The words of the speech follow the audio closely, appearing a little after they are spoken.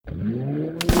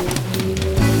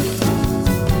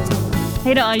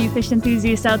Hey to all you fish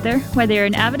enthusiasts out there. Whether you're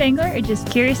an avid angler or just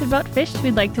curious about fish,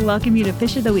 we'd like to welcome you to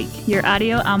Fish of the Week, your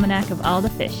audio almanac of all the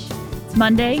fish. It's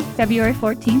Monday, February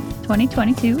 14th,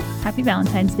 2022. Happy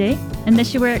Valentine's Day. And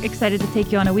this year we're excited to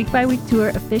take you on a week-by-week tour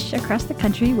of fish across the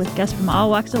country with guests from all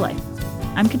walks of life.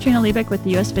 I'm Katrina Liebeck with the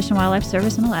U.S. Fish and Wildlife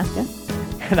Service in Alaska.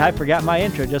 And I forgot my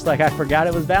intro, just like I forgot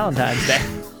it was Valentine's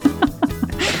Day.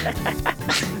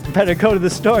 Better go to the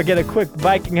store, get a quick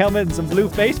Viking helmet and some blue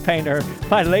face paint, or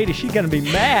my lady, she's going to be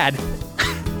mad.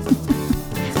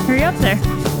 Hurry up there.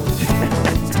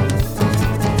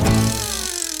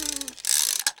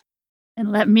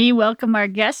 And let me welcome our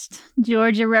guest,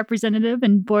 Georgia representative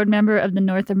and board member of the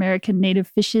North American Native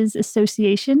Fishes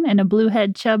Association and a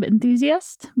bluehead chub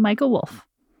enthusiast, Michael Wolf.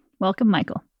 Welcome,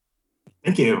 Michael.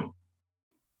 Thank you.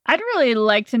 I'd really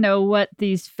like to know what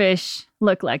these fish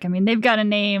look like. I mean, they've got a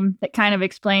name that kind of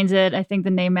explains it. I think the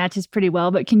name matches pretty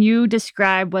well, but can you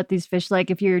describe what these fish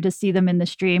like if you were to see them in the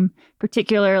stream,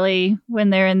 particularly when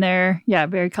they're in their,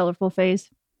 very colorful phase?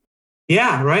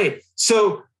 Yeah, right.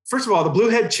 So first of all, the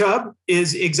bluehead chub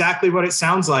is exactly what it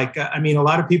sounds like. I mean, a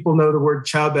lot of people know the word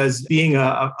chub as being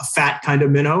a fat kind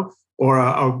of minnow or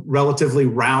a relatively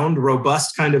round,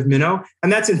 robust kind of minnow.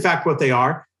 And that's in fact what they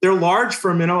are. They're large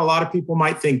for a minnow. A lot of people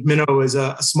might think minnow is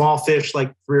a small fish,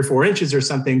 like 3 or 4 inches or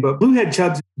something, but bluehead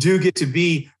chubs do get to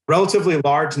be relatively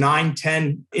large, 9,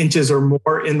 10 inches or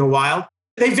more in the wild.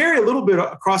 They vary a little bit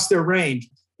across their range.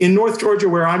 In North Georgia,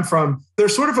 where I'm from, they're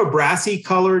sort of a brassy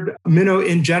colored minnow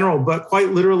in general, but quite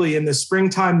literally in the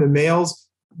springtime,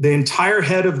 the entire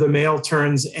head of the male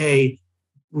turns a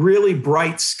really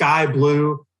bright sky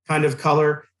blue kind of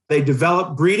color. They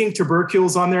develop breeding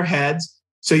tubercles on their heads.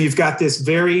 So you've got this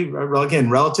very,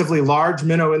 again, relatively large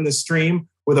minnow in the stream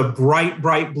with a bright,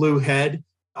 bright blue head,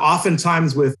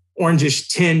 oftentimes with orangish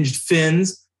tinged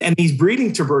fins, and these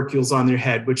breeding tubercles on their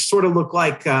head, which sort of look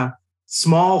like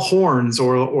small horns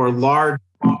or large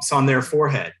bumps on their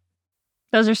forehead.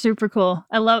 Those are super cool.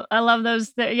 I love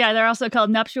those. They're also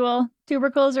called nuptial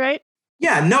tubercles, right?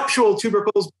 Yeah, nuptial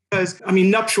tubercles, because,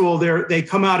 nuptial, they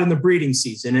come out in the breeding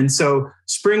season. And so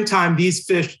springtime, these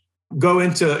fish go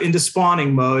into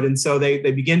spawning mode. And so they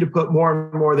begin to put more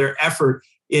and more of their effort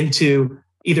into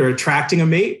either attracting a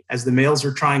mate, as the males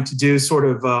are trying to do sort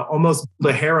of almost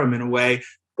the harem in a way,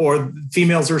 or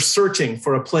females are searching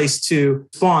for a place to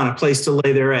spawn, a place to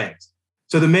lay their eggs.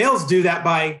 So the males do that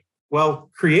by,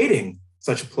 creating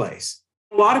such a place.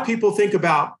 A lot of people think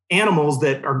about animals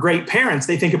that are great parents.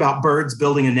 They think about birds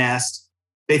building a nest.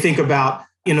 They think about,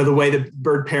 the way the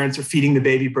bird parents are feeding the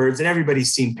baby birds, and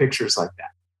everybody's seen pictures like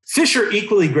that. Fish are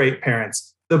equally great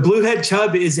parents. The bluehead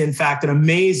chub is, in fact, an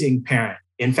amazing parent.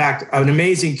 In fact, an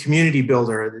amazing community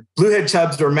builder. The bluehead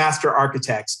chubs are master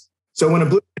architects. So when a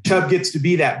bluehead chub gets to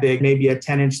be that big, maybe a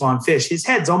 10-inch long fish, his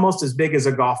head's almost as big as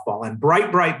a golf ball and bright,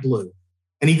 bright blue.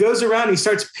 And he goes around and he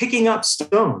starts picking up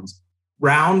stones,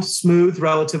 round, smooth,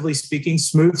 relatively speaking,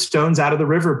 smooth stones out of the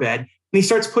riverbed. And he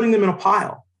starts putting them in a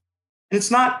pile. And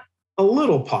it's not a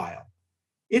little pile.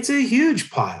 It's a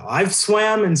huge pile. I've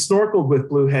swam and snorkeled with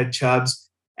bluehead chubs,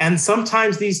 and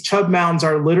sometimes these chub mounds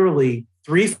are literally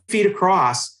 3 feet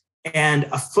across and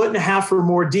 1.5 feet or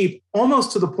more deep,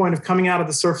 almost to the point of coming out of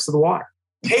the surface of the water,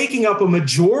 taking up a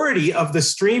majority of the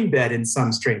stream bed in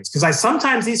some streams. Because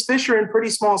sometimes these fish are in pretty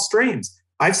small streams.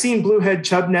 I've seen bluehead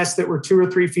chub nests that were 2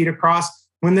 or 3 feet across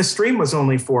when the stream was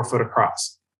only 4 foot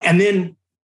across. And then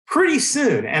pretty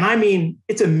soon, and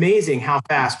it's amazing how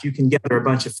fast you can gather a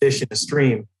bunch of fish in a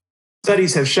stream.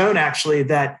 Studies have shown actually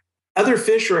that other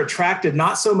fish are attracted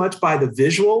not so much by the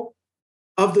visual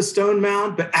of the stone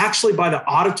mound, but actually by the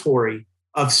auditory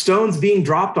of stones being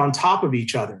dropped on top of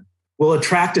each other will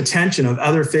attract attention of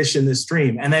other fish in the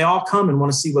stream. And they all come and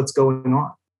want to see what's going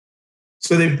on.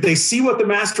 So they see what the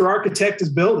master architect is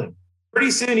building.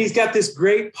 Pretty soon he's got this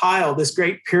great pile, this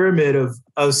great pyramid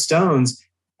of stones.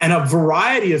 And a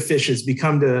variety of fishes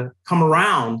come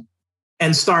around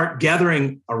and start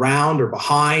gathering around or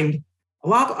behind. A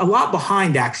lot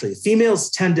behind, actually.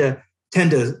 Females tend to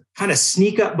kind of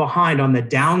sneak up behind on the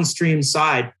downstream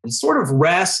side and sort of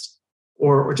rest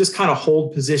or just kind of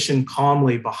hold position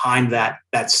calmly behind that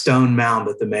stone mound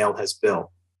that the male has built.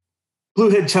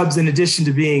 Bluehead chubs, in addition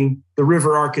to being the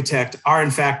river architect, are in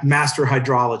fact master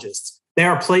hydrologists. They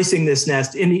are placing this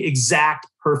nest in the exact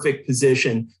perfect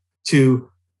position to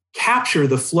capture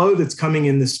the flow that's coming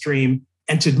in the stream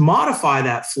and to modify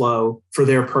that flow for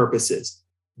their purposes.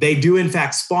 They do, in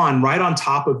fact, spawn right on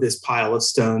top of this pile of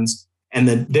stones, and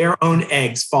then their own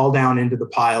eggs fall down into the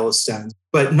pile of stones.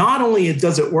 But not only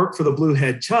does it work for the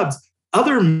bluehead chubs,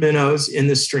 other minnows in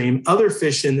the stream, other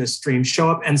fish in the stream show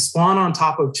up and spawn on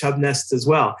top of chub nests as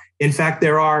well. In fact,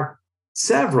 there are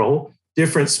several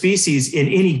different species in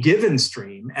any given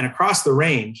stream and across the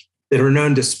range that are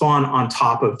known to spawn on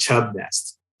top of chub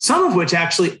nests, some of which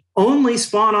actually only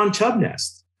spawn on chub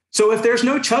nests. So if there's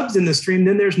no chubs in the stream,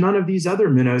 then there's none of these other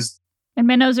minnows. And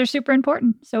minnows are super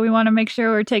important. So we want to make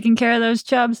sure we're taking care of those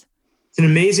chubs. It's an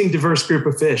amazing, diverse group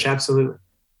of fish. Absolutely.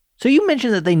 So you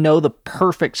mentioned that they know the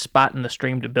perfect spot in the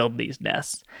stream to build these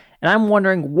nests. And I'm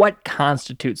wondering what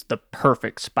constitutes the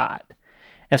perfect spot.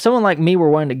 If someone like me were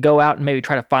wanting to go out and maybe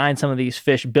try to find some of these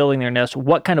fish building their nests,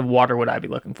 what kind of water would I be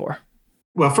looking for?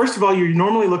 Well, first of all, you're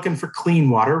normally looking for clean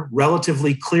water,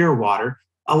 relatively clear water.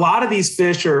 A lot of these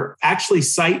fish are actually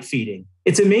sight feeding.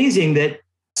 It's amazing that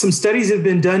some studies have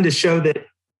been done to show that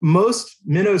most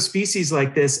minnow species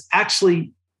like this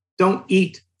actually don't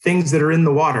eat things that are in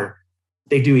the water.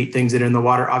 They do eat things that are in the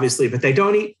water, obviously, but they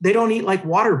don't eat like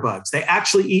water bugs. They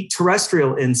actually eat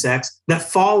terrestrial insects that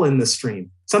fall in the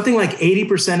stream. Something like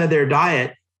 80% of their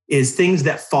diet is things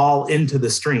that fall into the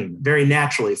stream very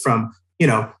naturally from,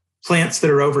 plants that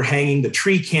are overhanging the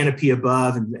tree canopy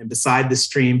above and beside the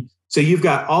stream. So you've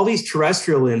got all these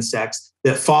terrestrial insects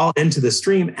that fall into the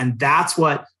stream, and that's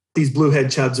what these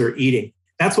bluehead chubs are eating.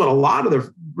 That's what a lot of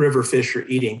the river fish are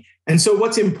eating. And so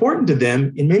what's important to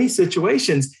them in many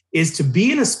situations is to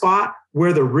be in a spot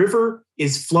where the river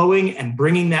is flowing and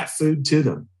bringing that food to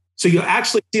them. So you'll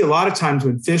actually see a lot of times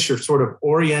when fish are sort of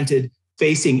oriented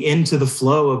facing into the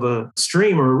flow of a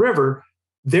stream or a river,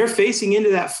 they're facing into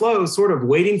that flow, sort of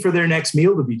waiting for their next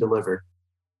meal to be delivered.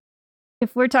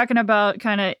 If we're talking about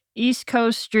kind of East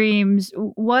Coast streams,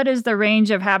 what is the range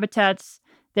of habitats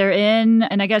they're in?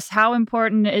 And I guess how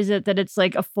important is it that it's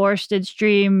like a forested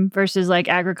stream versus like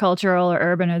agricultural or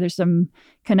urban? Are there some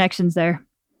connections there?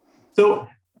 So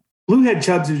bluehead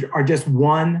chubs are just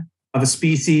one of a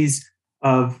species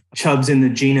of chubs in the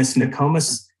genus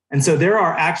Nokomis. And so there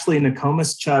are actually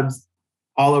Nokomis chubs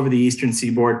all over the eastern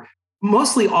seaboard,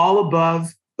 mostly all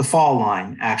above the fall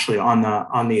line, actually on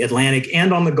the Atlantic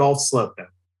and on the Gulf slope, though.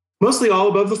 Mostly all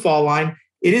above the fall line.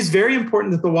 It is very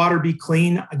important that the water be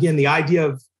clean. Again, the idea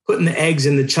of putting the eggs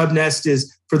in the chub nest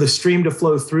is for the stream to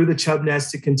flow through the chub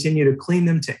nest to continue to clean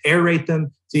them, to aerate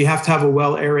them. So you have to have a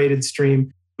well-aerated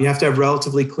stream. You have to have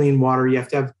relatively clean water. You have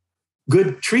to have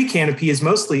good tree canopy is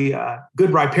mostly a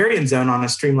good riparian zone on a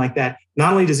stream like that.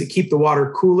 Not only does it keep the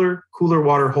water cooler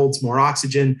water holds more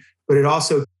oxygen, but it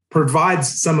also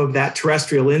provides some of that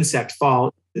terrestrial insect fall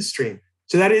in the stream.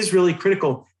 So that is really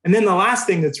critical. And then the last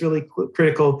thing that's really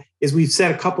critical is we've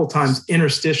said a couple times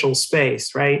interstitial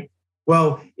space, right?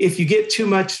 Well, if you get too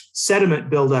much sediment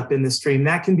buildup in the stream,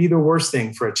 that can be the worst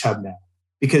thing for a chub net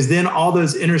because then all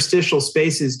those interstitial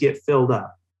spaces get filled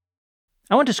up.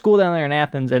 I went to school down there in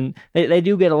Athens, and they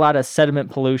do get a lot of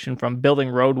sediment pollution from building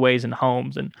roadways and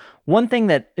homes. And one thing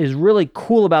that is really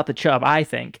cool about the chub, I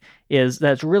think, is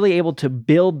that it's really able to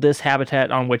build this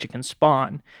habitat on which it can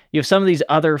spawn. You have some of these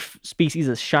other species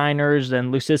of shiners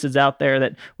and leucissids out there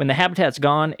that when the habitat's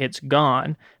gone, it's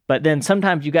gone. But then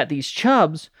sometimes you got these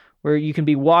chubs where you can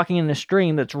be walking in a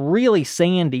stream that's really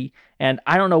sandy, and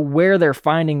I don't know where they're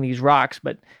finding these rocks,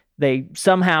 but they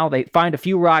find a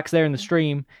few rocks there in the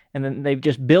stream, and then they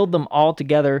just build them all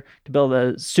together to build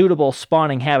a suitable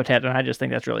spawning habitat. And I just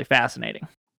think that's really fascinating.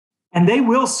 And they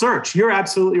will search. You're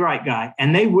absolutely right, Guy.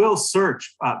 And they will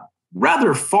search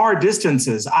rather far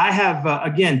distances. I have,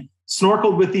 again,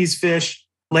 snorkeled with these fish,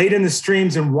 laid in the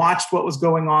streams and watched what was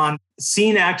going on,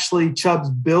 seen actually chubs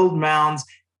build mounds.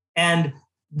 And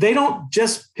they don't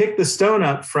just pick the stone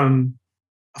up from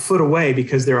a foot away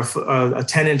because they're a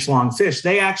 10-inch long fish.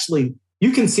 They actually,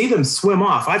 you can see them swim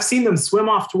off. I've seen them swim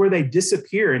off to where they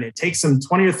disappear, and it takes them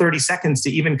 20 or 30 seconds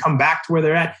to even come back to where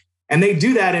they're at. And they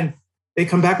do that, and they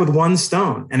come back with one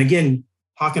stone. And again,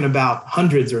 talking about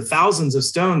hundreds or thousands of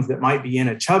stones that might be in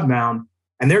a chub mound,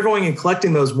 and they're going and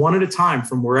collecting those one at a time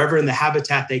from wherever in the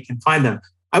habitat they can find them.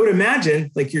 I would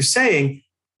imagine, like you're saying,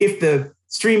 if the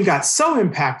stream got so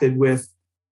impacted with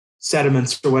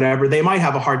sediments or whatever, they might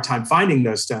have a hard time finding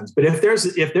those stones. But if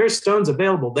there's stones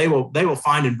available, they will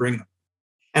find and bring them.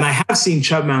 And I have seen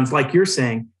chub mounds, like you're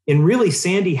saying, in really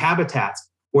sandy habitats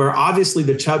where obviously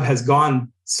the chub has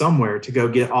gone somewhere to go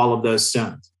get all of those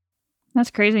stones.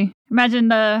 That's crazy. Imagine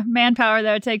the manpower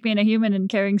that would take being a human and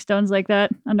carrying stones like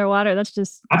that underwater. That's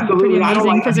just absolutely a pretty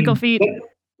amazing physical feat.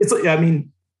 It's like,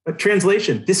 a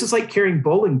translation. This is like carrying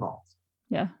bowling balls.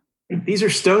 Yeah. These are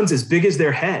stones as big as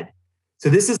their head. So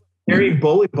this is carrying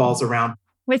bowling balls around.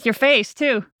 With your face,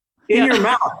 too. In your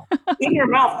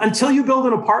mouth, until you build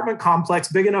an apartment complex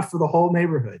big enough for the whole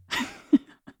neighborhood.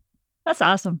 That's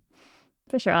awesome.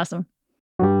 Fish are awesome.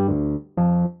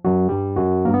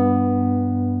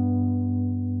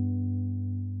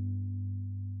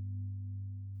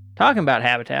 Talking about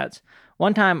habitats,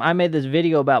 one time I made this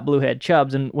video about bluehead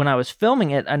chubs, and when I was filming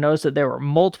it, I noticed that there were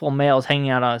multiple males hanging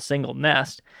out on a single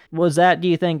nest. Was that, do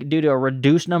you think, due to a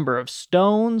reduced number of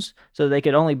stones, so they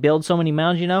could only build so many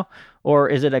mounds, or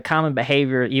is it a common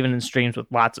behavior even in streams with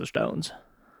lots of stones?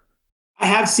 I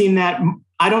have seen that.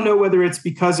 I don't know whether it's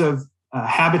because of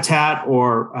habitat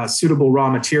or suitable raw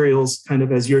materials, kind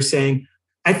of as you're saying.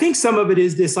 I think some of it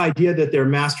is this idea that they're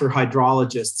master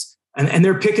hydrologists and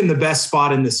they're picking the best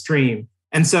spot in the stream.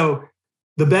 And so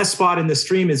the best spot in the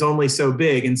stream is only so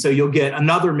big. And so you'll get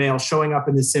another male showing up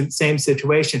in the same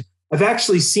situation. I've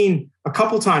actually seen a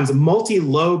couple times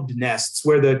multi-lobed nests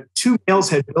where the two males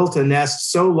had built a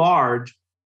nest so large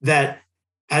that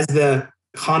as the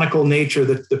conical nature,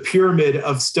 the pyramid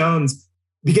of stones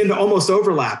begin to almost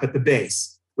overlap at the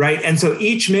base, right? And so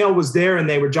each male was there and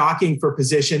they were jockeying for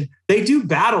position. They do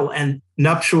battle and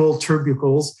nuptial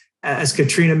tubercles, as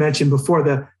Katrina mentioned before,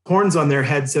 the horns on their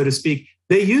head, so to speak.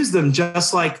 They use them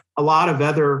just like a lot of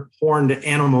other horned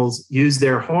animals use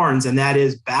their horns, and that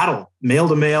is battle, male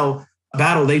to male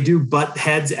battle. They do butt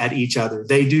heads at each other.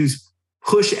 They do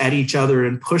push at each other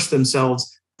and push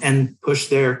themselves and push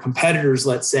their competitors,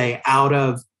 let's say, out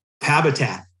of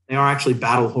habitat. They are actually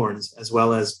battle horns as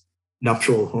well as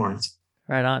nuptial horns.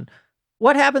 Right on.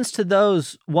 What happens to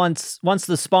those once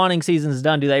the spawning season is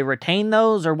done? Do they retain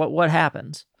those, or what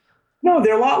happens? No,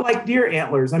 they're a lot like deer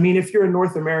antlers. I mean, if you're a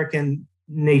North American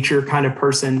nature kind of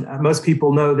person, most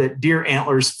people know that deer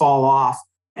antlers fall off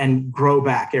and grow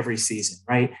back every season,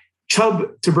 right?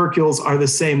 Chub tubercles are the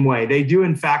same way. They do,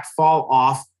 in fact, fall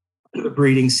off the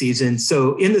breeding season.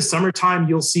 So in the summertime,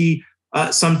 you'll see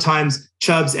sometimes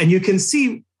chubs, and you can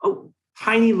see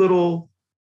tiny little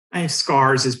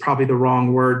scars is probably the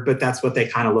wrong word, but that's what they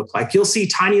kind of look like. You'll see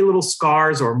tiny little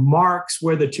scars or marks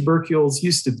where the tubercules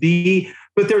used to be,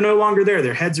 but they're no longer there.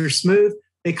 Their heads are smooth.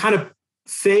 They kind of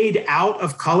fade out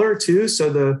of color too. So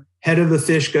the head of the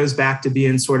fish goes back to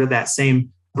being sort of that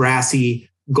same brassy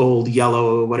gold,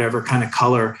 yellow, whatever kind of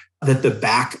color that the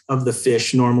back of the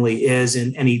fish normally is.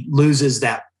 And he loses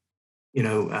that,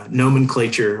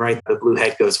 nomenclature, right? The blue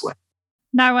head goes away.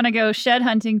 Now I want to go shed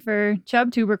hunting for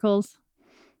chub tubercles.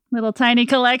 Little tiny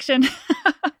collection.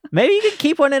 Maybe you could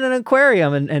keep one in an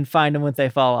aquarium and find them when they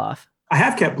fall off. I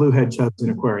have kept bluehead chubs in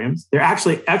aquariums. They're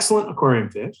actually excellent aquarium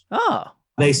fish. Oh.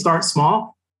 They start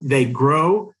small, they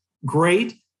grow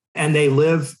great, and they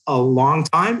live a long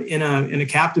time in a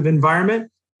captive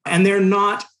environment. And they're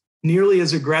not nearly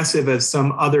as aggressive as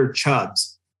some other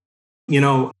chubs.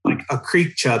 Like a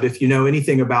creek chub, if you know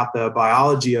anything about the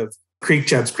biology of creek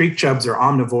chubs are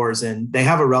omnivores, and they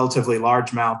have a relatively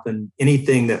large mouth and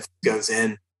anything that goes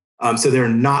in. So they're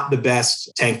not the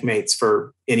best tank mates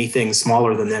for anything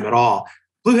smaller than them at all.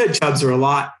 Bluehead chubs are a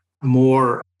lot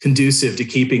more conducive to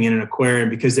keeping in an aquarium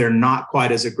because they're not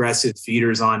quite as aggressive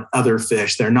feeders on other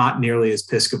fish. They're not nearly as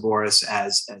piscivorous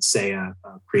as say, a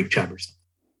creek chub or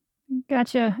something.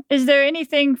 Gotcha. Is there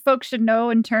anything folks should know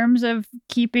in terms of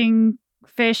keeping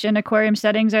fish in aquarium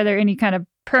settings? Are there any kind of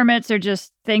permits or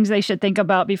just things they should think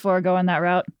about before going that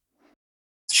route?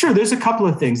 Sure, there's a couple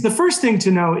of things. The first thing to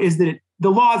know is that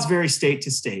the laws vary state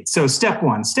to state. So step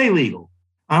one, stay legal.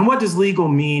 And what does legal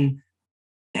mean?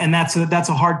 And that's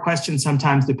a hard question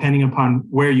sometimes depending upon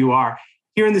where you are.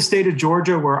 Here in the state of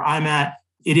Georgia, where I'm at,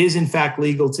 it is in fact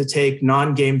legal to take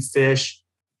non-game fish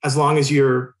as long as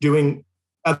you're doing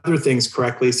other things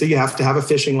correctly. So you have to have a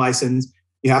fishing license.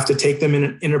 You have to take them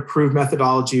in an approved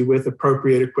methodology with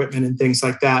appropriate equipment and things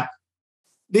like that.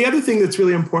 The other thing that's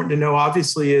really important to know,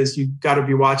 obviously, is you've got to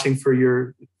be watching for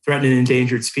your threatened and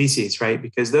endangered species, right?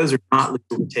 Because those are not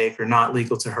legal to take or not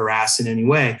legal to harass in any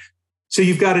way. So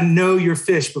you've got to know your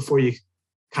fish before you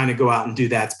kind of go out and do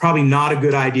that. It's probably not a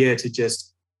good idea to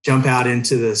just jump out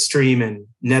into the stream and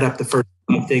net up the first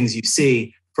things you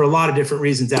see. For a lot of different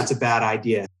reasons, that's a bad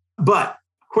idea. But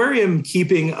aquarium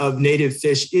keeping of native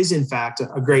fish is, in fact,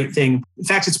 a great thing. In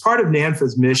fact, it's part of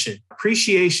NANFA's mission: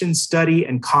 appreciation, study,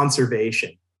 and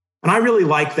conservation. And I really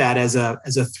like that as a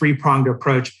three-pronged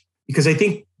approach because I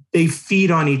think they feed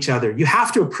on each other. You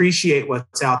have to appreciate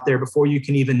what's out there before you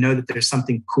can even know that there's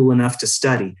something cool enough to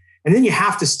study. And then you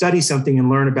have to study something and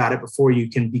learn about it before you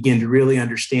can begin to really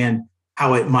understand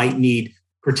how it might need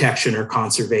protection or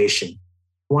conservation.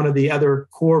 One of the other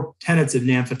core tenets of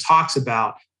NANFA talks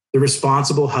about the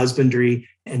responsible husbandry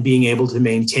and being able to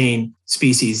maintain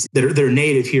species that are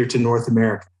native here to North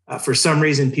America. For some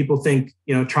reason, people think,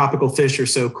 tropical fish are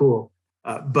so cool.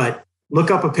 But look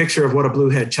up a picture of what a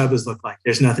bluehead chubbas look like.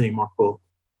 There's nothing more cool.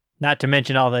 Not to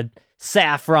mention all the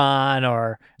saffron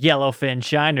or yellowfin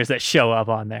shiners that show up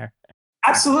on there.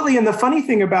 Absolutely. And the funny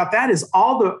thing about that is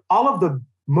all of the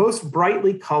most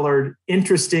brightly colored,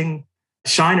 interesting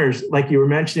shiners, like you were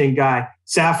mentioning, Guy,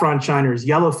 saffron shiners,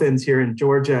 yellowfins here in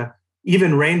Georgia,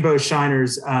 even rainbow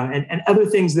shiners, and other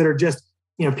things that are just,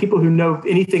 people who know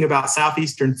anything about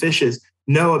southeastern fishes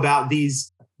know about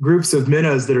these groups of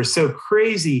minnows that are so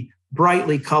crazy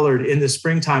brightly colored in the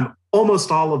springtime.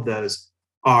 Almost all of those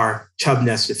are chub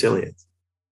nest affiliates.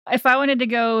 If I wanted to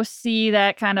go see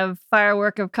that kind of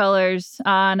firework of colors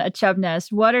on a chub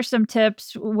nest, what are some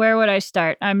tips? Where would I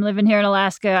start? I'm living here in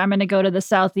Alaska. I'm going to go to the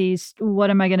southeast. What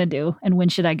am I going to do? And when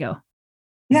should I go?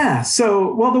 Yeah.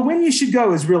 So, well, the when you should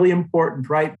go is really important,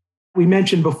 right? We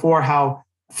mentioned before how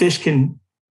fish can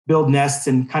build nests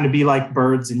and kind of be like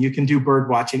birds, and you can do bird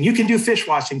watching. You can do fish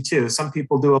watching too. Some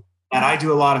people do that. I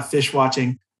do a lot of fish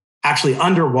watching. Actually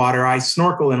underwater. I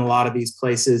snorkel in a lot of these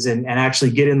places and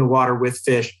actually get in the water with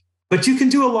fish. But you can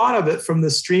do a lot of it from the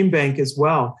stream bank as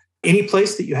well. Any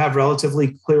place that you have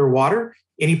relatively clear water,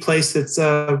 any place that's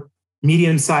a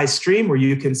medium-sized stream where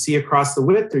you can see across the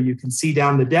width or you can see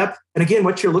down the depth. And again,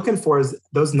 what you're looking for is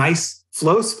those nice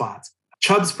flow spots.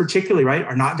 Chubs particularly, right,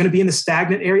 are not going to be in the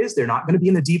stagnant areas. They're not going to be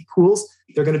in the deep pools.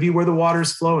 They're going to be where the water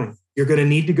is flowing. You're going to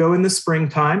need to go in the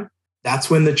springtime. That's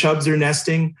when the chubs are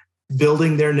nesting,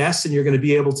 building their nests, and you're going to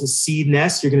be able to see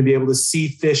nests. You're going to be able to see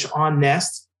fish on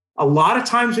nests. A lot of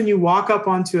times when you walk up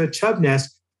onto a chub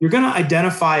nest, you're going to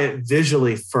identify it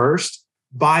visually first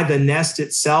by the nest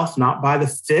itself, not by the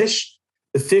fish.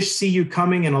 The fish see you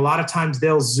coming, and a lot of times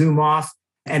they'll zoom off,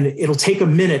 and it'll take a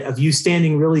minute of you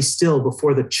standing really still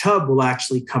before the chub will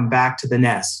actually come back to the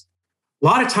nest. A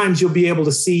lot of times you'll be able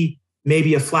to see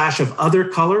maybe a flash of other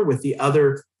color with the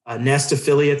other nest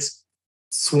affiliates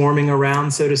swarming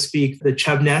around, so to speak, the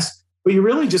chub nest, but you're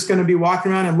really just going to be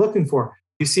walking around and looking for.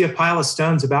 You see a pile of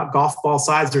stones about golf ball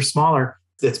size or smaller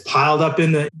that's piled up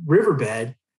in the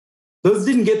riverbed. Those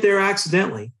didn't get there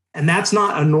accidentally. And that's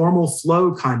not a normal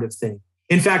flow kind of thing.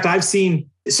 In fact, I've seen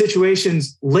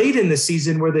situations late in the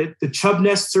season where the chub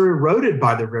nests are eroded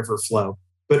by the river flow.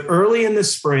 But early in the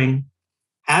spring,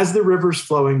 as the river's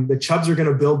flowing, the chubs are going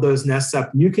to build those nests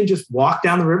up. You can just walk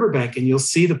down the riverbank and you'll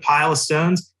see the pile of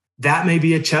stones. That may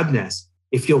be a chub nest.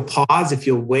 If you'll pause, if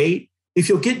you'll wait, if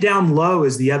you'll get down low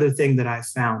is the other thing that I've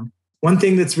found. One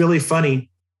thing that's really funny,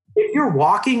 if you're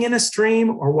walking in a stream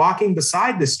or walking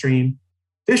beside the stream,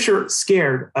 fish are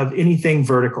scared of anything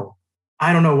vertical.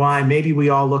 I don't know why. Maybe we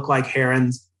all look like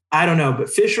herons. I don't know, but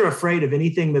fish are afraid of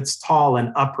anything that's tall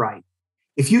and upright.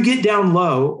 If you get down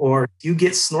low or you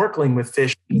get snorkeling with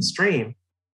fish in the stream,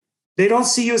 they don't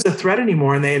see you as a threat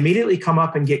anymore, and they immediately come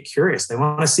up and get curious. They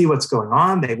want to see what's going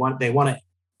on. They want to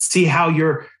see how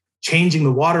you're changing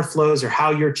the water flows or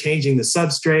how you're changing the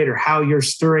substrate or how you're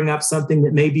stirring up something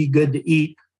that may be good to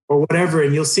eat or whatever.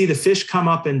 And you'll see the fish come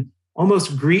up and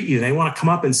almost greet you. They want to come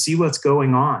up and see what's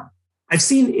going on. I've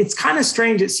seen, it's kind of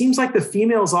strange. It seems like the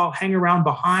females all hang around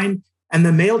behind and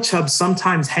the male chubs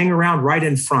sometimes hang around right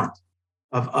in front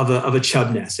of a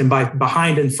chub nest. And by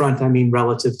behind and front, I mean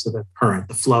relative to the current,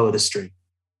 the flow of the stream.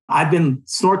 I've been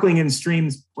snorkeling in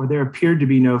streams where there appeared to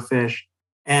be no fish,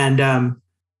 and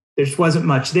there just wasn't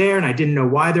much there, and I didn't know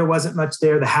why there wasn't much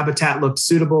there. The habitat looked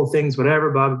suitable, things,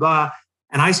 whatever, blah, blah, blah.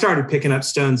 And I started picking up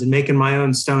stones and making my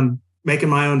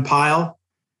own pile.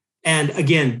 And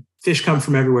again, fish come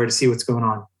from everywhere to see what's going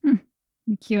on.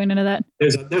 Queuing into that.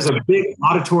 There's a big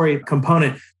auditory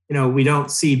component. We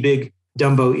don't see big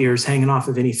Dumbo ears hanging off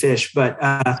of any fish, but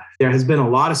there has been a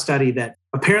lot of study that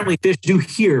apparently fish do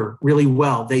hear really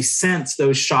well. They sense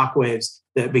those shock waves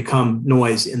that become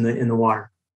noise in the water.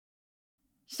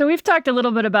 So we've talked a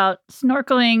little bit about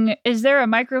snorkeling. Is there a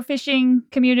microfishing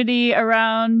community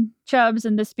around chubs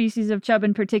and the species of chub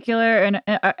in particular?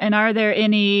 And are there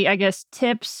any, I guess,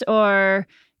 tips or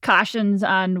cautions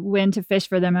on when to fish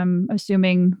for them? I'm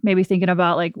assuming maybe thinking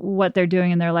about like what they're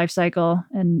doing in their life cycle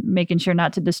and making sure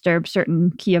not to disturb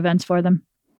certain key events for them.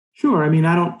 Sure. I mean,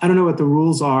 I don't know what the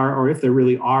rules are or if there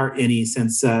really are any,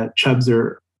 since chubs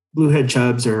or bluehead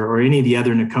chubs or any of the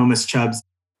other Nokomis chubs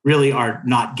really are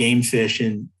not game fish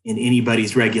in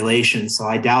anybody's regulation. So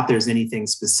I doubt there's anything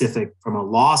specific from a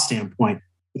law standpoint.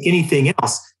 Like anything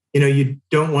else, you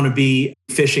don't want to be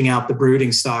fishing out the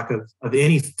brooding stock of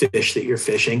any fish that you're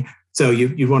fishing. So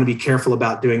you want to be careful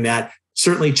about doing that.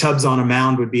 Certainly chubs on a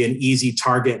mound would be an easy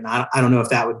target. And I don't know if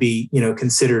that would be,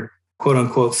 considered quote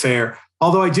unquote fair.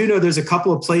 Although I do know there's a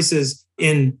couple of places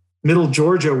in middle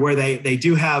Georgia where they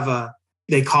do have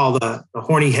they call the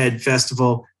Horny Head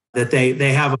Festival, that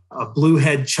they have a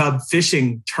bluehead chub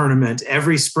fishing tournament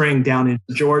every spring down in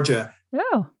Georgia.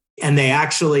 Oh. And they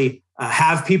actually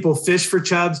have people fish for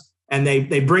chubs and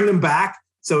they bring them back.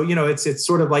 So, it's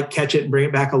sort of like catch it and bring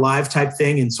it back alive type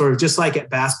thing. And sort of just like at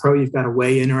Bass Pro, you've got to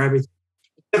weigh in or everything.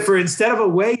 for instead of a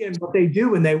weigh-in, what they do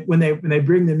when they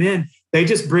bring them in, they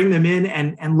just bring them in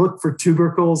and look for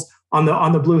tubercles on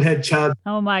the bluehead chub.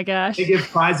 Oh my gosh. They give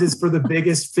prizes for the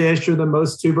biggest fish or the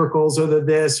most tubercles or the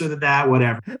this or the that,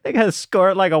 whatever. They got to score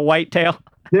it like a whitetail.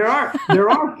 There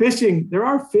are fishing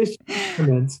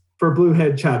tournaments for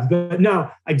bluehead chubs, but no,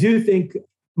 I do think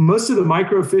most of the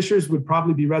micro fishers would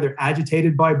probably be rather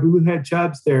agitated by bluehead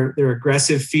chubs. They're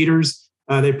aggressive feeders.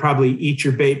 They probably eat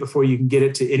your bait before you can get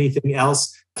it to anything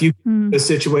else. If you a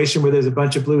situation where there's a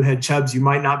bunch of bluehead chubs, you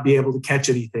might not be able to catch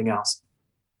anything else.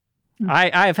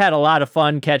 I've had a lot of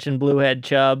fun catching bluehead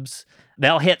chubs.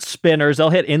 They'll hit spinners.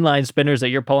 They'll hit inline spinners that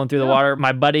you're pulling through the water.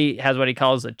 My buddy has what he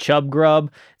calls a chub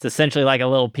grub. It's essentially like a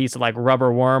little piece of like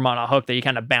rubber worm on a hook that you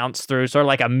kind of bounce through, sort of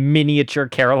like a miniature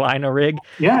Carolina rig.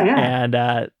 Yeah.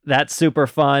 And that's super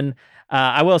fun.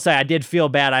 I will say I did feel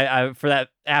bad. I for that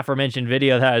aforementioned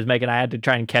video that I was making, I had to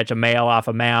try and catch a male off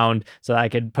a mound so that I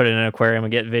could put it in an aquarium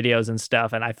and get videos and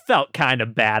stuff. And I felt kind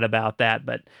of bad about that.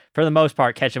 But for the most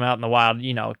part, catch them out in the wild,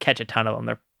 catch a ton of them.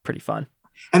 They're pretty fun.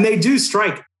 And they do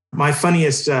strike. My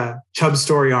funniest chub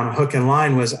story on a hook and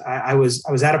line was I was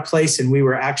at a place and we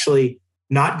were actually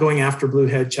not going after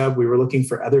bluehead chub. We were looking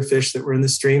for other fish that were in the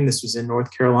stream. This was in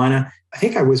North Carolina. I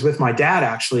think I was with my dad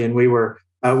actually, and we were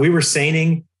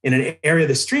seining in an area of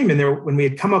the stream. And when we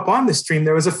had come up on the stream,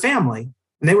 there was a family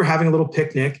and they were having a little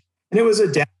picnic. And it was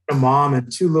a dad, a mom, and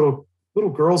two little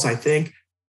girls, I think,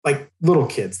 like little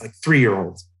kids, like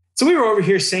 3-year-olds. So we were over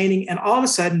here seining, and all of a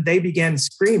sudden they began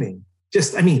screaming.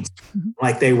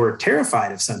 Like they were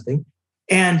terrified of something.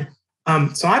 And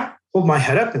so I pulled my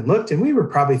head up and looked, and we were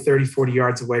probably 30, 40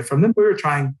 yards away from them. We were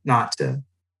trying not to,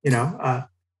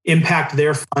 impact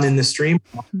their fun in the stream.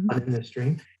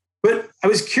 But I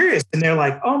was curious, and they're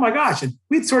like, oh my gosh. And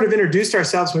we'd sort of introduced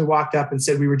ourselves when we walked up and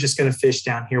said we were just going to fish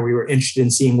down here. We were interested in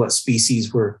seeing what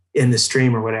species were in the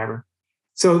stream or whatever.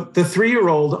 So the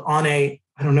 3-year-old on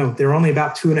they're only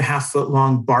about 2.5 foot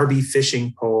long Barbie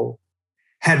fishing pole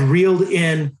had reeled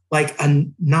in like a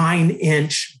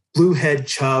 9-inch bluehead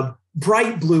chub,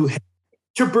 bright bluehead,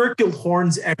 tubercle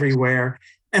horns everywhere.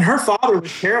 And her father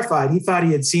was terrified. He thought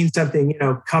he had seen something,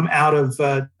 come out of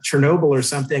Chernobyl or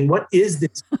something. What is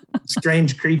this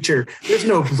strange creature? There's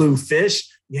no bluefish.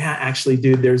 Yeah, actually,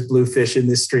 dude, there's bluefish in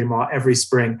this stream every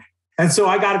spring. And so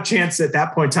I got a chance at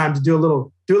that point in time to do a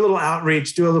little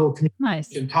outreach, do a little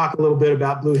communication, talk a little bit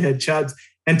about bluehead chubs,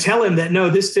 and tell him that, no,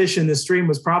 this fish in the stream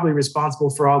was probably responsible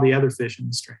for all the other fish in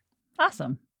the stream.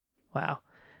 Awesome. Wow.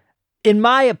 In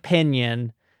my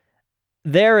opinion,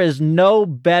 there is no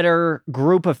better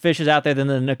group of fishes out there than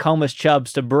the Nokomis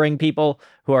chubs to bring people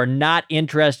who are not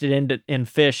interested in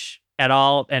fish at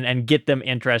all and get them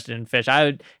interested in fish.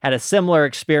 I had a similar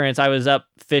experience. I was up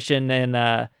fishing in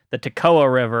the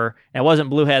Toccoa River, and it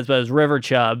wasn't blueheads, but it was river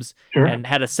chubs, and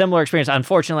had a similar experience.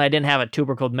 Unfortunately, I didn't have a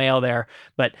tubercled male there,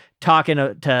 but talking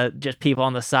to just people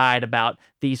on the side about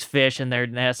these fish and their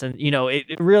nests, and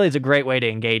it really is a great way to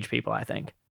engage people, I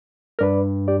think.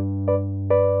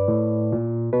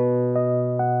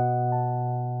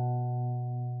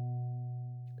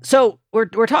 So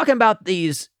we're talking about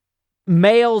these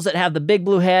males that have the big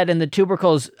blue head and the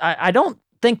tubercles. I don't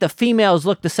think the females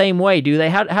look the same way, do they?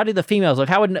 How do the females look?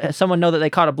 How would someone know that they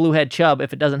caught a bluehead chub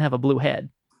if it doesn't have a blue head?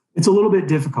 It's a little bit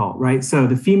difficult, right? So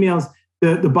the females,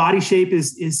 the body shape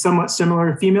is somewhat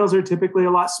similar. Females are typically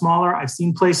a lot smaller. I've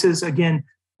seen places, again,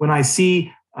 when I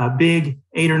see big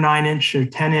 8 or 9 inch or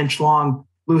 10 inch long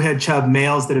bluehead chub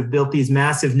males that have built these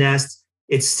massive nests,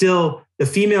 it's still the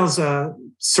females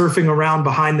surfing around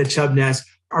behind the chub nest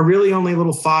are really only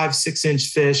little 5-6 inch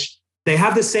fish. They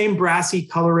have the same brassy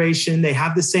coloration. They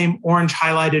have the same orange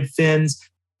highlighted fins.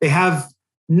 They have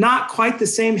not quite the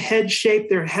same head shape.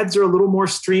 Their heads are a little more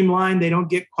streamlined. They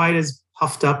don't get quite as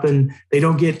puffed up, and they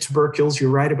don't get tubercles. You're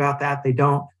right about that. They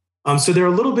don't. So they're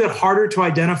a little bit harder to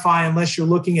identify unless you're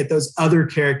looking at those other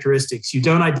characteristics. You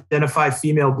don't identify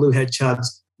female bluehead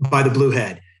chubs by the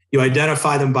bluehead. You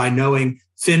identify them by knowing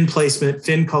fin placement,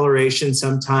 fin coloration,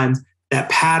 sometimes that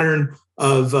pattern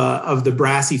of the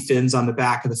brassy fins on the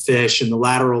back of the fish and the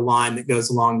lateral line that goes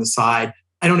along the side.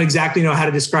 I don't exactly know how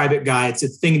to describe it, Guy. It's a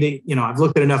thing that, I've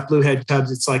looked at enough bluehead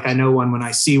chubs. It's like I know one when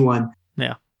I see one.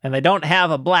 Yeah. And they don't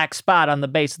have a black spot on the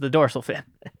base of the dorsal fin.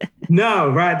 No,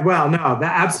 right. Well, no,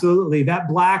 absolutely. That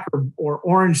black or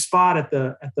orange spot at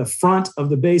the front of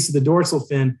the base of the dorsal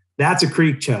fin, that's a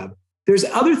creek chub. There's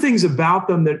other things about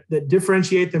them that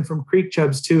differentiate them from creek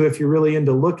chubs too. If you're really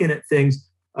into looking at things,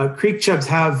 creek chubs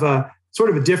have sort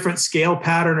of a different scale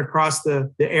pattern across the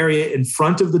area in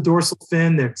front of the dorsal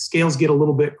fin. Their scales get a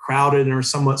little bit crowded and are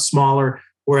somewhat smaller,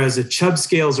 whereas the chub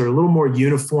scales are a little more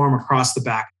uniform across the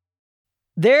back.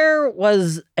 There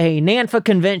was a NANFA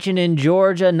convention in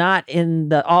Georgia, not in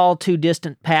the all too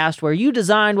distant past, where you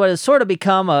designed what has sort of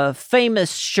become a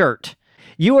famous shirt.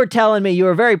 You were telling me you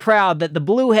were very proud that the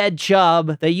bluehead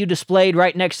chub that you displayed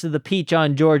right next to the peach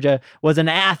on Georgia was an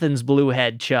Athens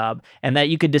bluehead chub, and that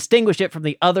you could distinguish it from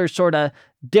the other sort of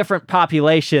different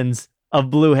populations of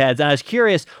blueheads. And I was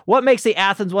curious, what makes the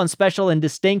Athens one special and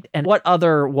distinct, and what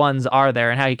other ones are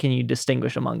there, and how can you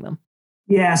distinguish among them?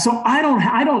 Yeah, so I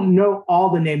don't know all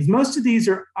the names. Most of these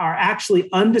are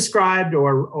actually undescribed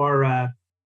or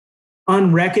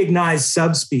unrecognized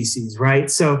subspecies, right?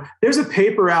 So there's a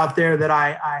paper out there that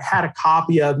I had a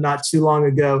copy of not too long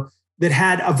ago that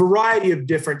had a variety of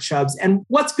different chubs. And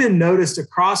what's been noticed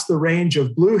across the range of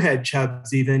bluehead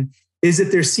chubs even is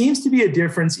that there seems to be a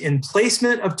difference in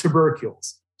placement of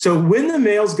tubercles. So when the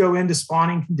males go into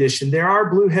spawning condition, there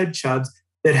are bluehead chubs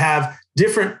that have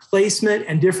different placement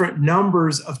and different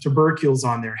numbers of tubercles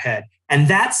on their head. And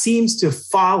that seems to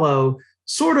follow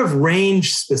sort of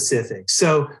range specific.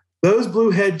 So those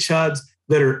bluehead chubs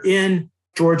that are in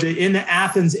Georgia, in the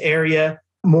Athens area,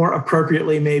 more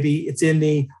appropriately, maybe it's in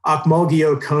the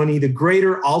Ocmulgee-Oconee, the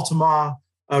greater Altamaha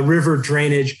River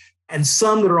drainage, and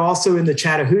some that are also in the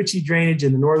Chattahoochee drainage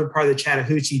in the northern part of the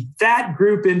Chattahoochee. That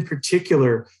group in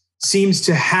particular seems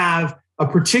to have a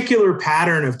particular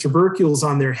pattern of tubercles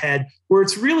on their head where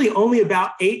it's really only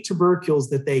about 8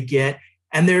 tubercles that they get.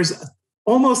 And there's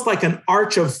almost like an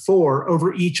arch of 4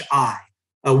 over each eye.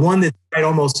 One that's right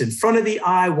almost in front of the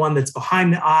eye, one that's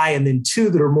behind the eye, and then 2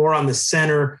 that are more on the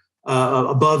center,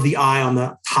 above the eye, on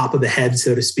the top of the head,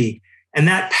 so to speak. And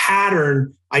that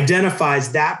pattern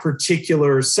identifies that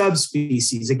particular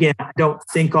subspecies. Again, I don't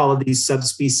think all of these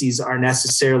subspecies are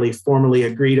necessarily formally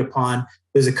agreed upon.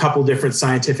 There's a couple different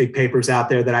scientific papers out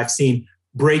there that I've seen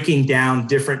breaking down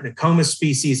different Nokomis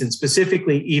species, and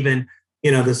specifically even,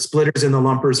 the splitters and the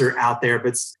lumpers are out there,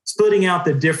 but splitting out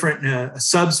the different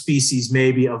subspecies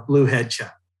maybe of bluehead chub.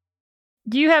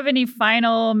 Do you have any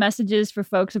final messages for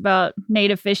folks about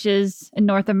native fishes in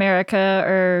North America,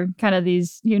 or kind of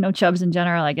these, chubs in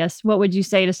general, I guess? What would you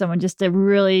say to someone just to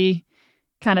really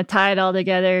kind of tie it all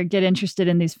together, get interested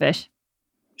in these fish?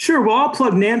 Sure. Well, I'll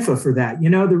plug NANFA for that.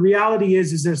 The reality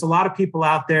is there's a lot of people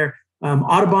out there.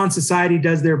 Audubon Society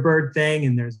does their bird thing,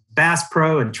 and there's Bass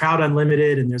Pro and Trout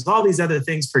Unlimited, and there's all these other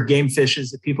things for game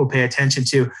fishes that people pay attention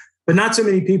to. But not so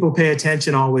many people pay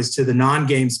attention always to the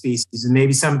non-game species and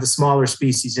maybe some of the smaller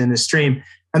species in the stream.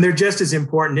 And they're just as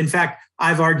important. In fact,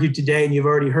 I've argued today, and you've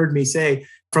already heard me say,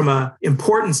 from an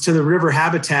importance to the river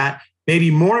habitat,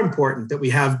 maybe more important that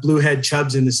we have bluehead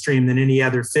chubs in the stream than any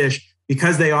other fish,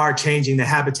 because they are changing the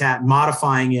habitat,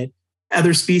 modifying it.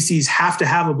 Other species have to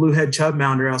have a bluehead chub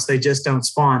mound or else they just don't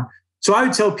spawn. So I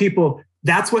would tell people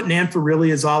that's what NANFA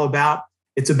really is all about.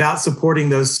 It's about supporting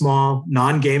those small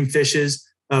non-game fishes.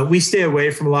 We stay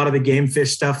away from a lot of the game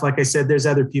fish stuff. Like I said, there's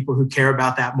other people who care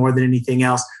about that more than anything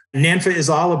else. NANFA is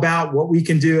all about what we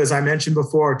can do, as I mentioned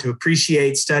before, to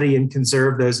appreciate, study, and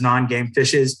conserve those non-game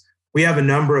fishes. We have a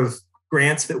number of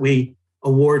grants that we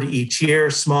award each year,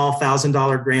 small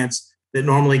 $1,000 grants that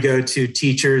normally go to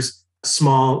teachers,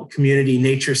 small community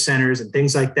nature centers, and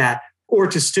things like that, or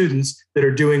to students that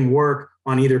are doing work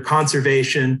on either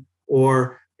conservation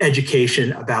or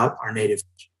education about our native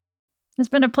fish. It's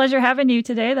been a pleasure having you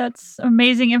today. That's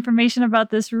amazing information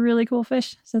about this really cool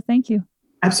fish. So thank you.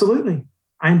 Absolutely.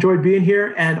 I enjoyed being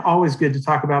here, and always good to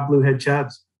talk about bluehead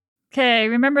chubs. Okay,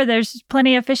 remember there's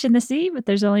plenty of fish in the sea, but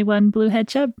there's only one bluehead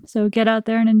chub. So get out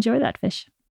there and enjoy that fish.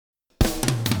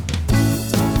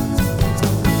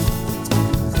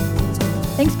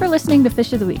 Thanks for listening to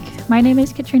Fish of the Week. My name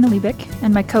is Katrina Liebig,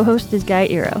 and my co-host is Guy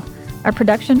Eero. Our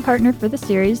production partner for the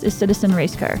series is Citizen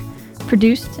Racecar.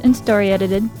 Produced and story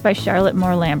edited by Charlotte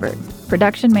Moore Lambert.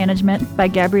 Production management by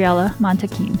Gabriella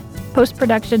Montaquin.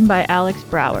 Post-production by Alex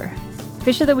Brower.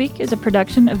 Fish of the Week is a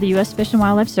production of the U.S. Fish and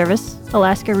Wildlife Service,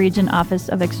 Alaska Region Office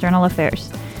of External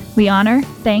Affairs. We honor,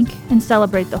 thank, and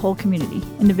celebrate the whole community,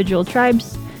 individual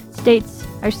tribes, states,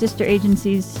 our sister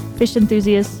agencies, fish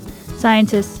enthusiasts,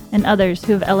 scientists, and others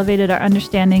who have elevated our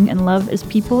understanding and love as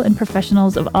people and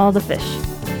professionals of all the fish.